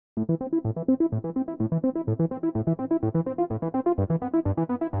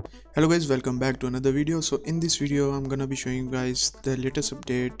Hello guys, welcome back to another video. So in this video I'm gonna be showing you guys the latest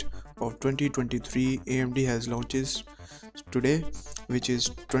update of 2023 AMD has launches today, which is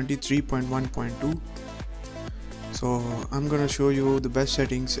 23.1.2. so I'm gonna show you the best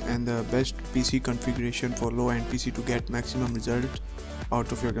settings and the best PC configuration for low-end PC to get maximum result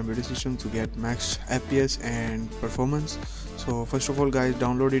out of your computer system, to get max FPS and performance. So first of all guys,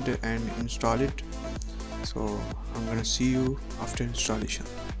 download it and install it. So I'm gonna see you after installation.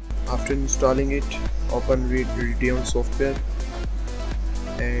 After installing it, open Radeon software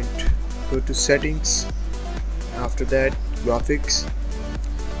and go to settings. After that, graphics.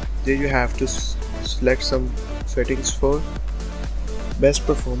 There you have to select some settings for best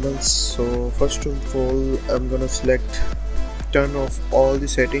performance. So first of all, I'm gonna select turn off all the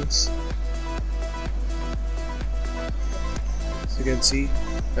settings. As you can see,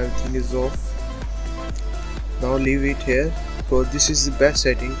 everything is off. Now leave it here, because this is the best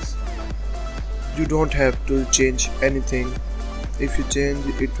settings. You don't have to change anything. If you change,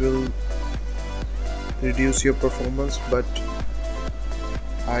 it will reduce your performance, but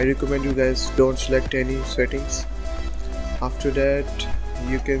I recommend you guys don't select any settings. After that,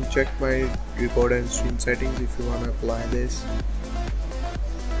 you can check my record and stream settings if you want to apply this.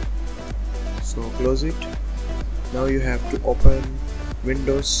 So close it. Now you have to open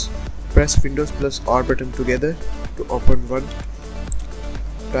Windows. Press Windows plus R button together to open one.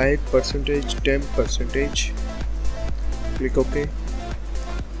 Type %temp%. Click OK.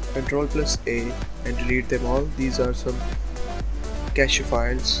 Ctrl plus A and delete them all. These are some cache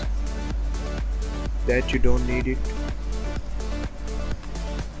files that you don't need it.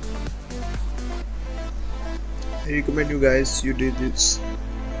 I recommend you guys you do this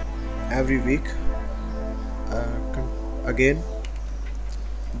every week again,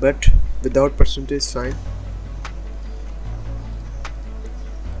 but without percentage sign.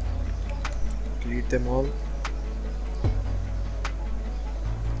 Delete them all.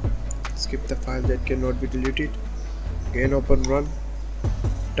 Skip the file that cannot be deleted. Again open run.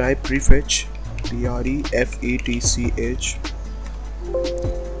 Type refetch, refetch.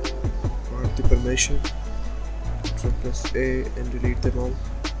 Mark the permission. Ctrl plus A and delete them all.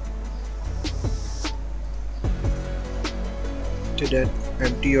 After that,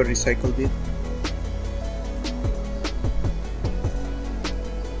 empty or recycle bin.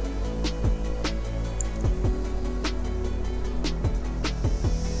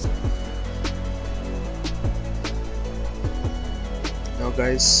 Now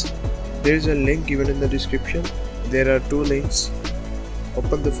guys, there is a link given in the description. There are two links.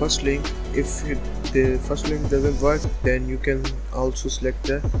 Open the first link. If the first link doesn't work, then you can also select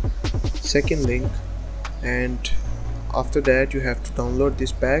the second link, and after that you have to download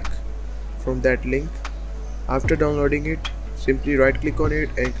this pack from that link. After downloading it, simply right click on it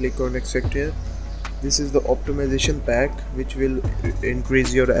and click on extract here. This is the optimization pack which will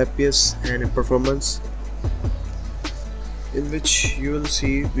increase your FPS and performance, in which you will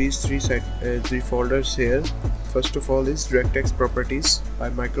see these three folders here. First of all is DirectX properties by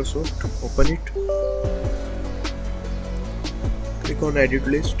Microsoft. Open it. Click on edit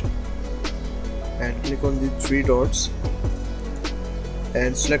list and click on the three dots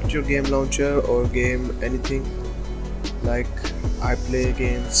and select your game launcher or game anything. Like I play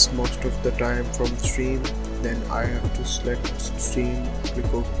games most of the time from stream, then I have to select stream,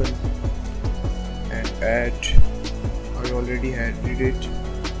 click open and add. I already added it.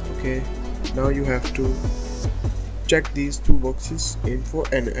 Okay, now you have to check these two boxes, info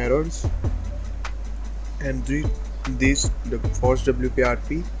and errors, and these the force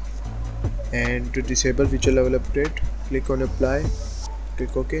WPRP, and to disable feature level update, click on apply,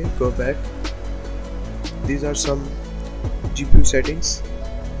 click OK, go back. These are some GPU settings.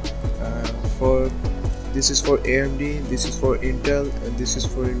 This is for AMD, this is for Intel, and this is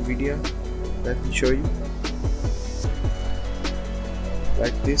for Nvidia. Let me show you.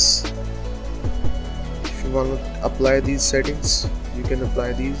 Like this. If you want to apply these settings, you can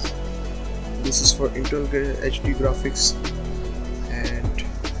apply these. This is for Intel HD graphics and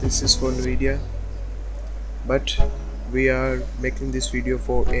this is for Nvidia, but we are making this video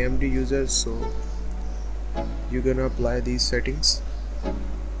for AMD users, so you're gonna apply these settings.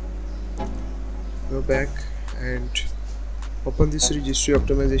 Go back and open this registry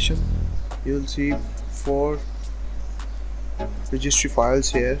optimization. You'll see 4 registry files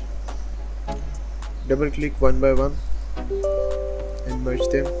here. Double click one by one and merge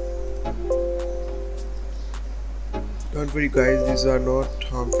them. Don't worry guys, these are not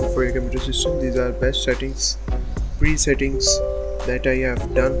harmful for your computer system. These are best settings, pre-settings that I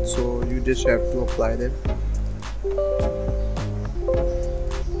have done, so you just have to apply them.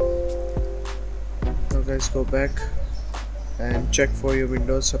 Now guys, go back and check for your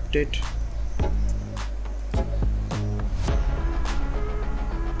Windows update.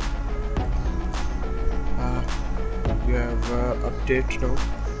 You have update now.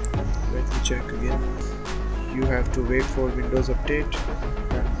 Let me check again. You have to wait for Windows update,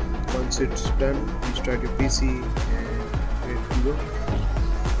 and once it's done, you start your PC and ready to go.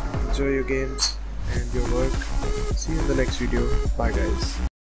 Enjoy your games and your work. See you in the next video. Bye guys.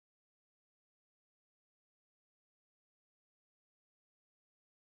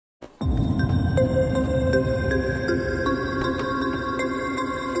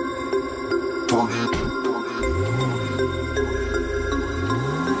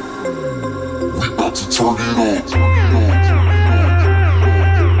 Turn it on.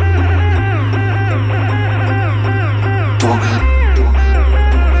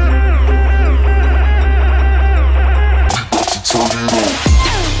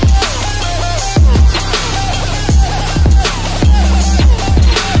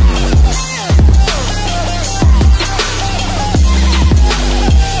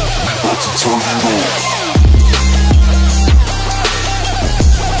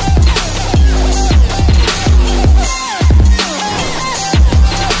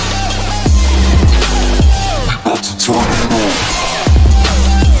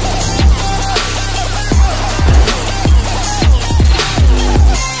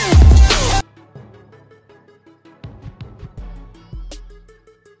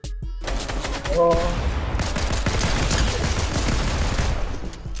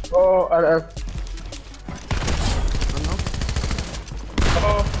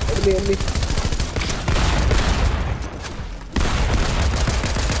 Enemy.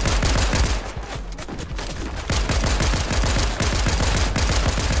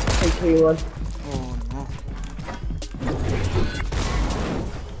 AK1. Oh no.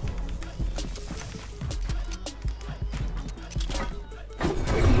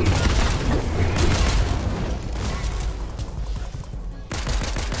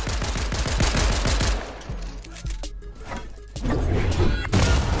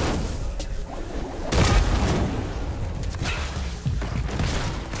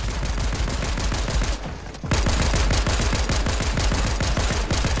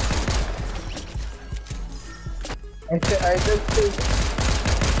 I just think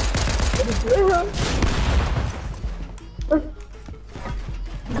what is going on?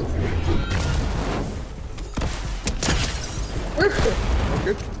 Okay.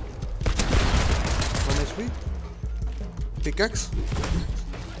 1 HP. Pickaxe?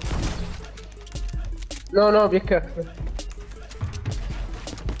 No, be careful.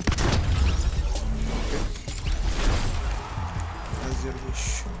 As your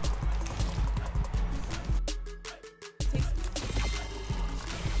wish.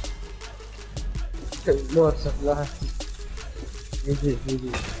 More supply.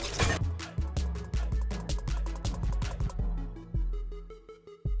 GG.